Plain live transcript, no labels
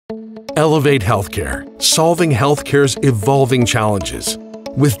Elevate Healthcare, solving healthcare's evolving challenges.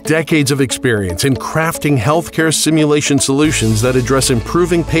 With decades of experience in crafting healthcare simulation solutions that address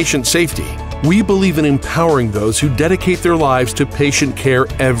improving patient safety, we believe in empowering those who dedicate their lives to patient care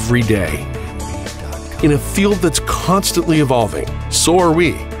every day. In a field that's constantly evolving, so are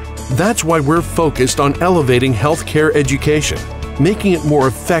we. That's why we're focused on elevating healthcare education, making it more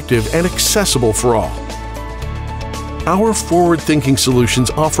effective and accessible for all. Our forward-thinking solutions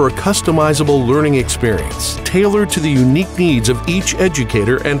offer a customizable learning experience tailored to the unique needs of each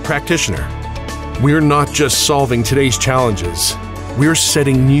educator and practitioner. We're not just solving today's challenges, we're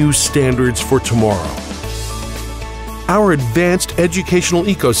setting new standards for tomorrow. Our advanced educational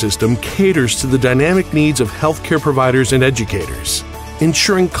ecosystem caters to the dynamic needs of healthcare providers and educators,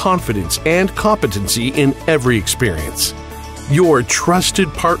 ensuring confidence and competency in every experience. Your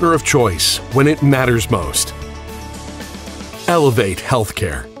trusted partner of choice when it matters most. Elevate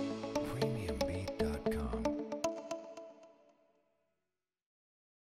Healthcare.